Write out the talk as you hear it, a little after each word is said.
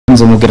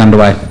and we'll get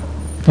underway.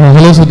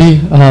 Hello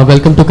Sudhi,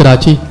 welcome to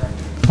Karachi.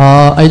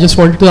 I just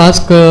wanted to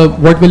ask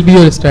what will be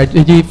your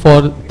strategy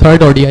for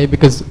third ODI,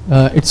 because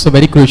it's a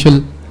very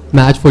crucial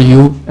match for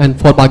you and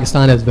for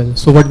Pakistan as well.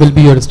 So what will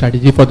be your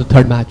strategy for the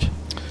third match?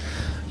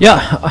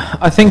 Yeah,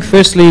 I think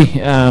firstly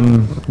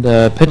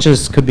the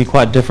pitches could be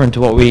quite different to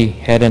what we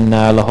had in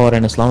Lahore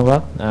and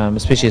Islamabad,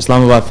 especially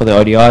Islamabad for the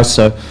ODIs.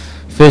 So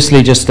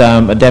firstly just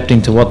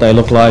adapting to what they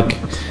look like.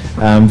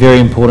 Very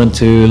important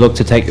to look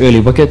to take early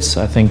wickets.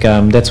 I think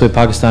that's where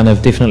Pakistan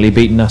have definitely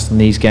beaten us in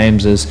these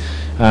games, is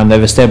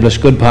they've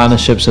established good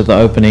partnerships at the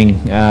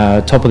opening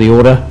top of the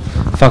order.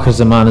 Fakhar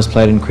Zaman has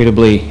played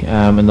incredibly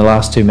in the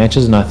last two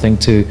matches, and I think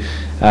to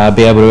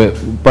be able to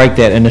break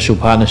that initial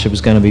partnership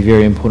is going to be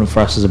very important for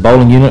us as a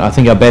bowling unit. I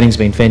think our batting's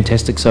been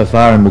fantastic so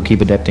far, and we'll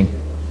keep adapting.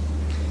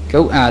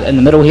 Cool. In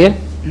the middle here.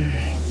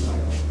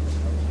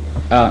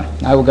 Now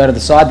we'll go to the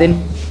side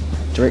then.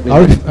 Directly.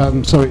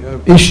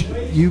 Ish,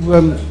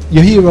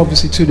 you're here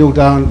obviously 2-0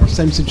 down.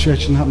 Same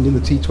situation happened in the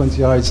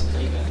T20Is.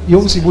 You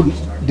obviously wouldn't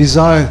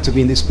desire to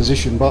be in this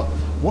position, but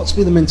what's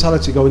been the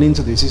mentality going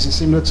into this? Is it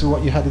similar to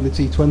what you had in the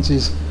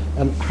T20s?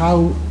 And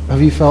how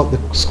have you felt the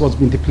squad's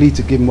been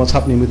depleted given what's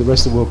happening with the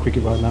rest of world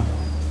cricket right now?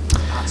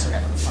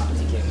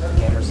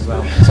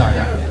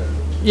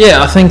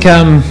 Yeah, I think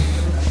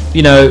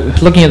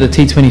looking at the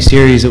T20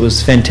 series, it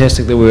was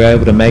fantastic that we were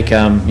able to make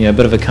a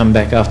bit of a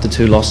comeback after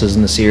 2 losses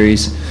in the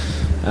series.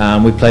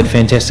 We played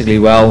fantastically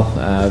well,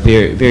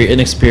 very, very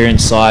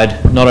inexperienced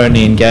side, not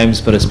only in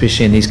games but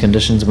especially in these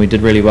conditions, and we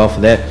did really well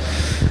for that.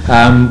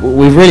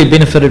 We've really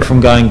benefited from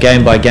going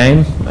game by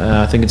game.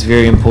 I think it's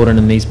very important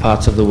in these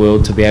parts of the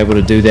world to be able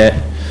to do that.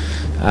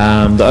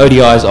 The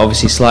ODI is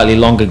obviously slightly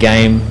longer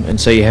game, and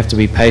so you have to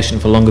be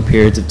patient for longer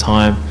periods of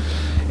time.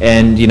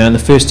 And in the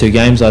first 2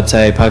 games, I'd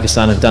say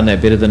Pakistan have done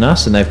that better than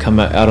us, and they've come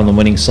out on the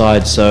winning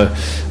side. So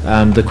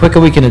the quicker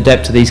we can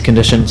adapt to these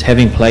conditions,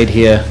 having played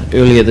here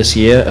earlier this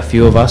year, a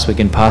few of us, we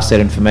can pass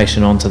that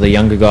information on to the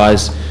younger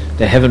guys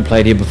that haven't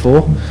played here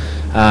before,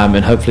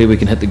 and hopefully we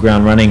can hit the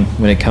ground running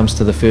when it comes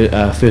to the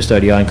first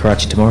ODI in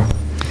Karachi tomorrow.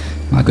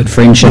 My good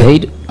friend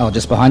Shahid,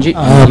 just behind you.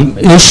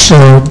 Ish, do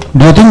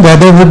you think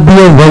weather would be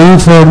a worry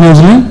for New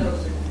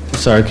Zealand?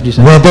 Sorry, could you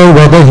say?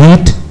 Weather,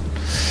 heat?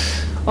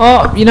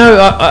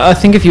 I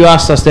think if you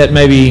asked us that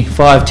maybe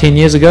 5-10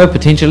 years ago,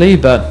 potentially,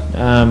 but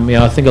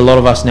I think a lot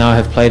of us now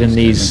have played in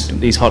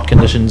these hot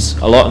conditions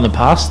a lot in the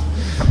past.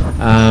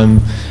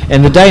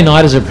 And the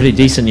day-nighters are pretty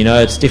decent.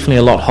 It's definitely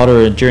a lot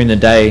hotter during the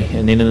day,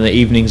 and then in the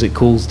evenings it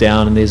cools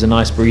down and there's a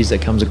nice breeze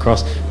that comes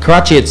across.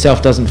 Karachi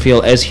itself doesn't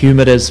feel as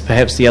humid as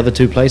perhaps the other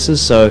 2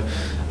 places, so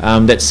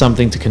that's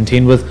something to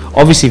contend with.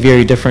 Obviously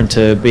very different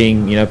to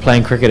being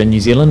playing cricket in New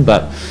Zealand,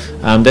 but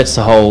that's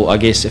the whole, I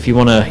guess, if you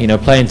want to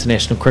play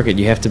international cricket,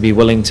 you have to be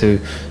willing to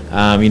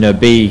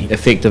be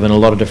effective in a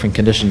lot of different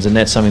conditions, and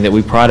that's something that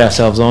we pride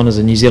ourselves on as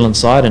a New Zealand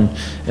side,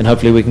 and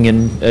hopefully we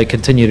can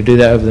continue to do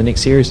that over the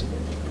next series.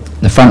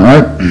 The front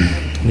row.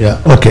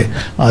 Yeah, okay.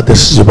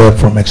 This is Zubair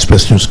from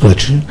Express News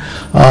Collection.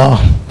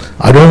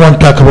 I don't want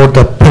to talk about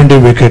the Pindi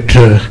wicket,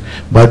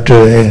 but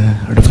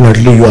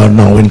definitely you are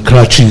now in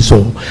Karachi,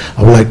 so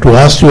I would like to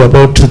ask you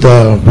about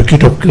the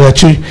wicket of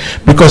Karachi,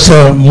 because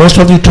most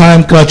of the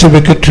time Karachi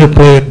wicket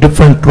play a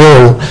different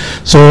role.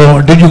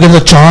 So did you get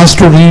the chance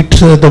to read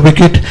the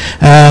wicket,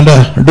 and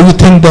do you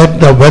think that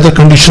the weather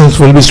conditions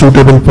will be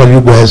suitable for you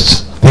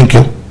guys? Thank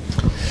you.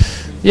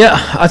 Yeah,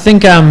 I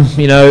think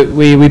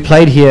we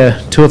played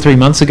here 2 or 3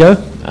 months ago,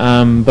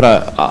 but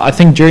I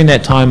think during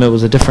that time it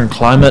was a different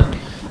climate.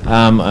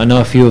 I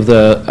know a few of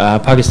the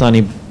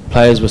Pakistani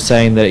players were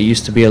saying that it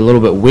used to be a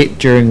little bit wet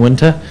during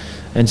winter,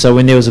 and so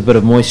when there was a bit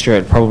of moisture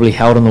it probably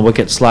held on the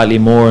wicket slightly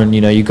more, and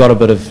you got a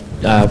bit of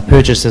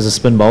purchase as a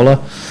spin bowler.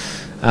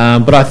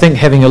 But I think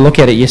having a look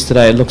at it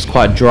yesterday, it looks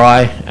quite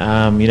dry.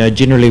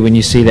 Generally when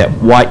you see that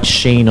white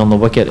sheen on the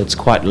wicket, it's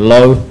quite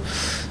low.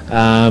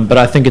 But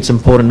I think it's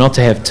important not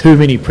to have too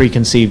many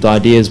preconceived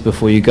ideas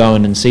before you go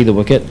in and see the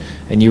wicket,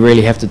 and you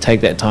really have to take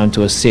that time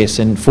to assess.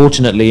 And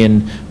fortunately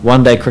in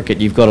one-day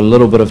cricket you've got a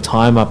little bit of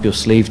time up your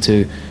sleeve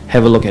to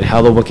have a look at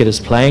how the wicket is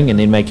playing and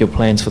then make your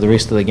plans for the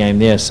rest of the game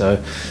there.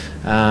 So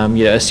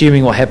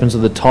assuming what happens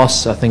with the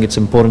toss, I think it's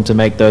important to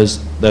make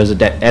those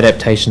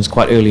adaptations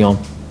quite early on.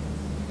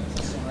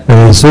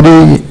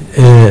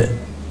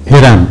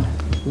 Hiram,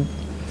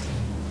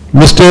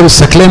 Mr.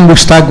 Saklan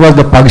Mushtaq was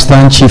the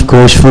Pakistan chief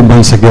coach few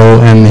months ago,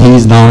 and he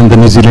is now in the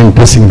New Zealand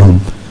dressing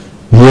room.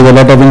 He has a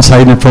lot of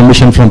inside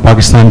information from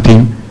Pakistan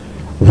team.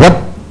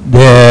 What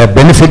the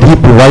benefit he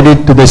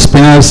provided to the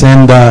spinners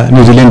and the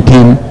New Zealand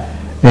team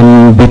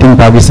in beating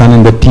Pakistan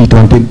in the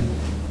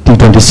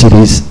T20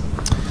 series?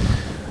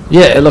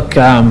 Yeah, look,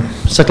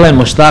 Saklan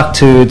Mushtaq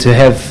to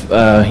have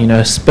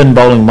spin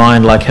bowling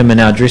mind like him in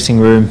our dressing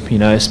room,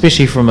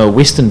 especially from a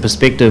Western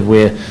perspective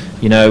where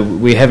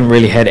we haven't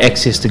really had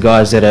access to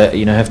guys that are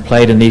have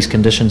played in these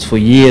conditions for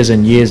years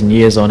and years and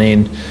years on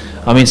end.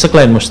 I mean,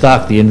 Saklan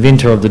Mushtaq, the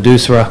inventor of the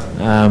Dusra,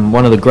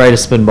 one of the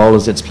greatest spin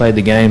bowlers that's played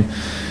the game.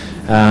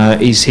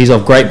 He's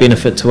of great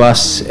benefit to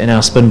us in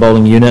our spin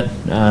bowling unit.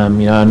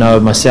 I know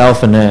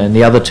myself and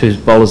the other two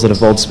bowlers that have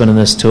bowled spin in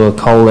this tour,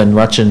 Cole and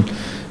Rachin,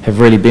 have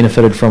really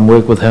benefited from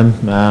work with him.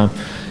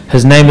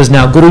 His name is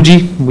now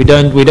Guruji. We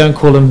don't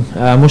call him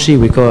Mushi.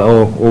 We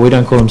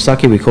don't call him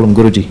Saki. We call him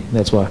Guruji.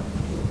 That's why.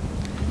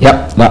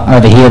 Yep,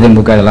 over here, then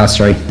we'll go to the last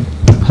three.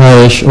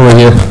 Hi, Ash, over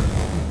here.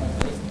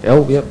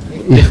 Oh, yep.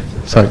 Yeah,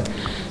 sorry.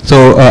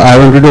 So I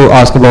wanted to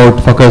ask about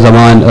Fakhar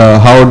Zaman.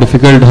 How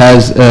difficult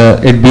has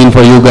it been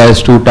for you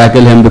guys to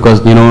tackle him,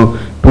 because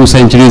 2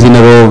 centuries in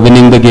a row,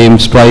 winning the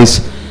games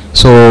twice.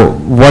 So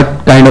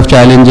what kind of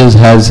challenges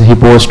has he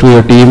posed to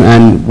your team,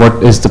 and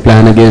what is the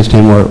plan against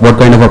him, or what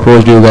kind of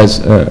approach do you guys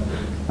are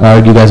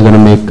you guys going to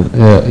make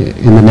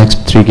in the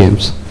next 3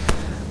 games?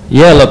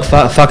 Yeah, look,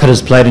 Fakhar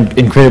has played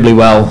incredibly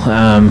well.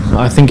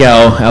 I think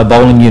our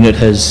bowling unit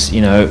has,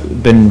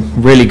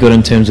 been really good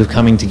in terms of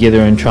coming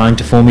together and trying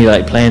to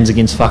formulate plans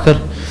against Fakhar.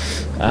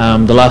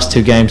 The last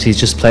 2 games he's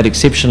just played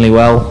exceptionally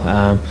well,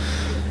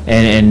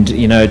 and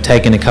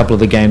taken a couple of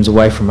the games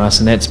away from us,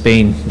 and that's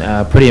been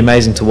pretty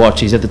amazing to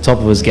watch. He's at the top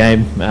of his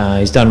game.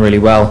 He's done really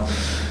well.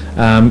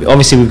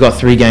 Obviously we've got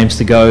 3 games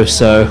to go,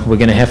 so we're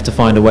going to have to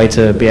find a way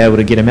to be able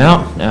to get him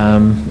out,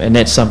 and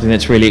that's something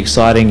that's really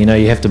exciting.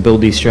 You have to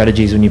build these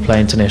strategies when you play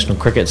international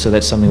cricket, so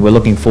that's something we're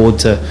looking forward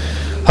to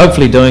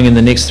hopefully doing in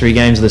the next 3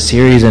 games of the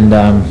series. And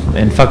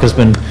Fakhar's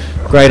been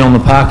great on the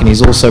park, and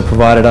he's also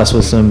provided us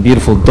with some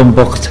beautiful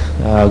dumbukht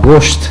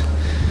gosht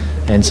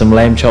and some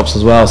lamb chops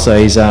as well, so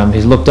he's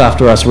looked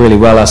after us really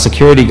well. Our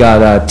security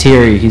guard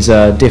Terry, he's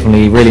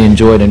definitely really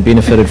enjoyed and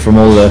benefited from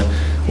all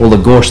the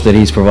gosht that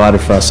he's provided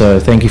for us, so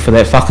thank you for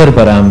that, Fakhar.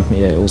 But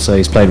yeah, also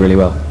he's played really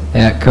well.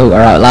 Yeah, cool. All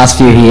right, last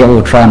few here,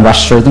 we'll try and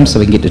rush through them so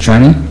we can get to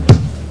training.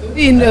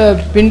 In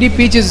Pindi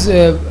pitch is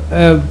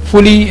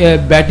fully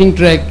batting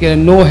track,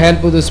 no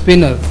help with the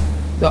spinner.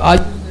 So I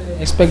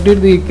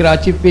expected the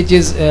Karachi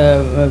pitches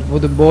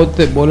for both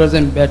the bowlers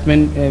and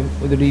batsmen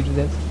for the lead to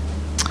that.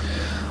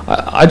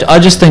 I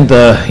just think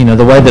the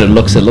way that it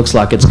looks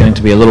like it's going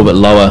to be a little bit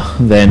lower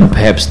than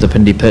perhaps the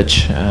Pindi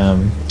pitch.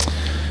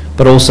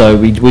 But also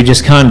we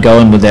just can't go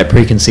in with that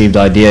preconceived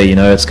idea,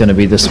 it's going to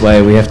be this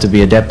way. We have to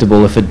be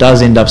adaptable. If it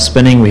does end up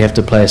spinning, we have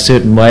to play a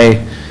certain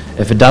way.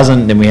 If it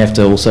doesn't, then we have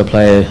to also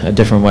play a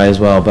different way as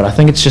well. But I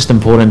think it's just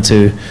important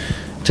to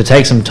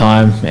take some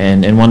time,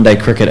 and one day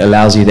cricket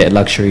allows you that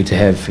luxury to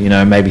have,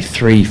 maybe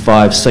 3,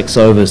 5, 6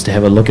 overs to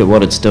have a look at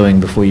what it's doing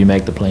before you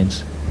make the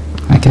plans.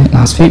 Okay,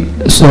 last few.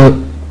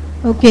 So.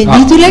 Okay,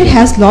 New Zealand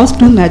has lost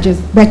 2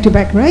 matches back to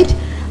back, right?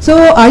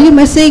 So are you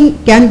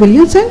missing Kane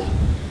Williamson?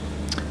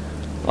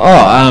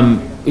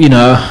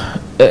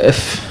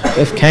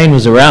 If Kane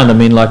was around,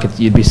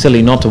 you'd be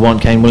silly not to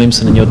want Kane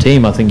Williamson in your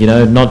team. I think,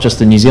 not just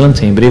the New Zealand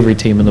team, but every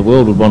team in the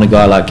world would want a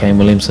guy like Kane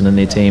Williamson in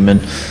their team.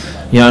 And,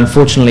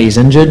 unfortunately he's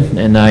injured,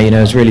 and,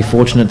 he's really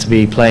fortunate to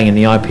be playing in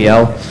the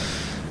IPL.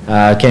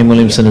 Kane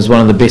Williamson is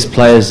one of the best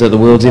players that the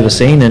world's ever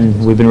seen,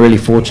 and we've been really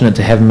fortunate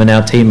to have him in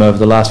our team over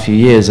the last few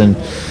years. And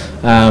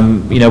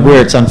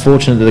where it's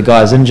unfortunate that the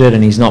guy's injured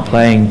and he's not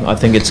playing, I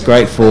think it's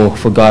great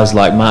for guys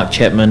like Mark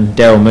Chapman,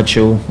 Daryl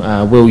Mitchell,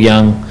 Will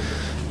Young,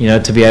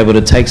 to be able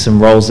to take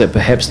some roles that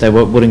perhaps they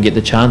wouldn't get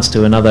the chance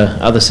to in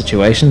other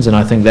situations. And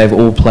I think they've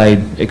all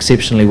played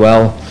exceptionally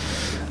well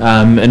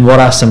in what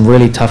are some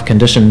really tough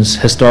conditions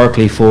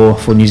historically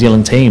for New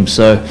Zealand teams.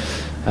 So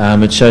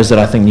it shows that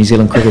I think New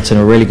Zealand cricket's in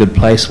a really good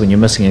place when you're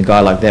missing a guy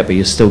like that, but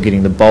you're still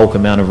getting the bulk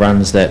amount of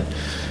runs that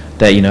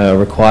are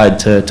required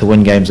to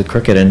win games of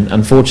cricket. And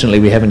unfortunately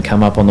we haven't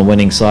come up on the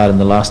winning side in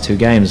the last 2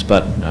 games,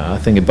 but I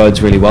think it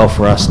bodes really well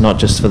for us, not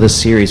just for this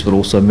series but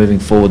also moving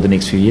forward the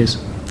next few years.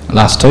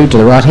 Last 2 to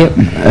the right here.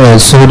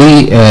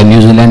 Saudi New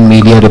Zealand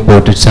media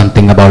reported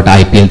something about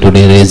IPL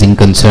today, raising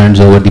concerns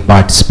over the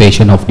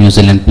participation of New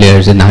Zealand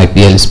players in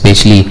IPL,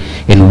 especially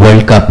in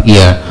World Cup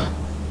year.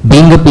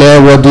 Being a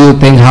player, what do you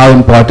think, how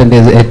important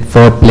is it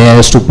for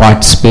players to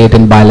participate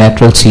in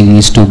bilateral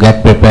series to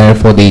get prepared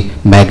for the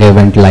mega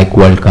event like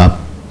World Cup?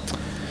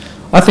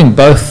 I think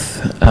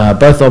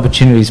both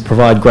opportunities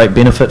provide great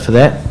benefit for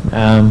that.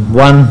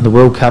 One, the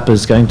World Cup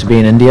is going to be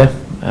in India,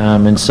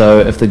 and so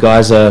if the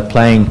guys are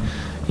playing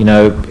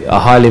a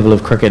high level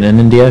of cricket in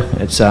India,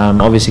 it's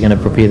obviously going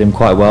to prepare them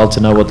quite well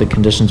to know what the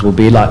conditions will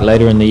be like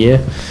later in the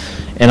year.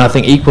 And I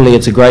think equally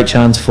it's a great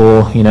chance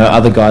for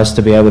other guys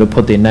to be able to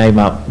put their name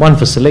up, one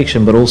for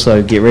selection, but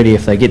also get ready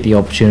if they get the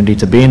opportunity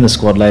to be in the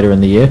squad later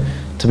in the year,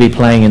 to be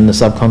playing in the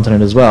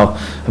subcontinent as well.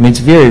 It's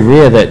very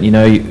rare that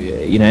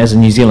as a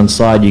New Zealand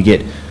side you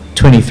get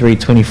 23,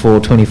 24,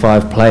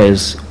 25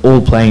 players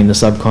all playing in the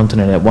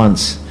subcontinent at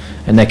once,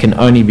 and that can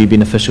only be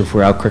beneficial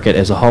for our cricket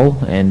as a whole.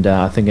 And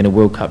I think in a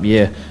World Cup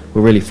year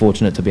we're really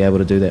fortunate to be able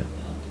to do that.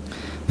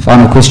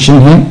 Final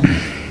question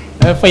here.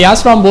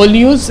 Fayaz from Bowl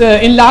News.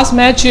 In last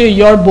match,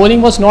 your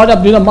bowling was not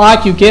up to the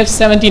mark. You gave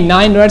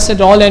 79 runs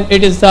at all, and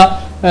it is the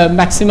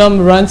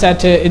maximum runs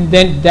at in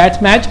that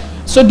match.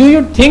 So, do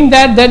you think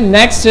that the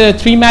next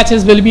 3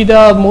 matches will be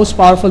the most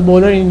powerful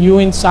bowler in you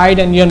inside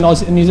and your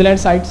New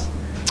Zealand sides?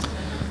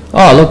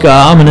 Oh, look,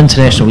 I'm an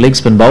international leg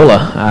spin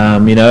bowler.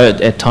 You know,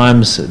 at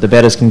times the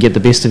batters can get the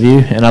best of you,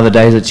 and other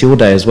days it's your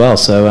day as well.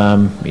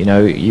 So, you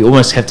know, you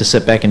almost have to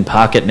sit back and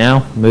park it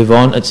now, move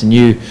on. It's a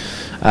new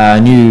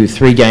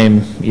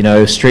 3-game, you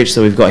know, stretch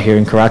that we've got here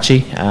in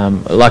Karachi.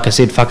 Like I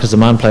said, Fakhar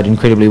Zaman played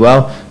incredibly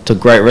well, took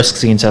great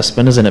risks against our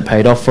spinners, and it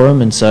paid off for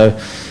him. And so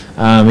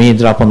he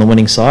ended up on the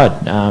winning side.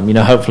 You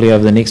know, hopefully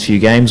over the next few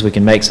games we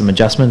can make some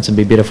adjustments and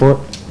be better for it.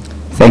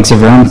 Thanks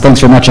everyone.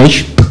 Thanks very much,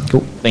 Aish.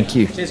 Cool. Thank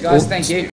you. Cheers, guys. Thank you.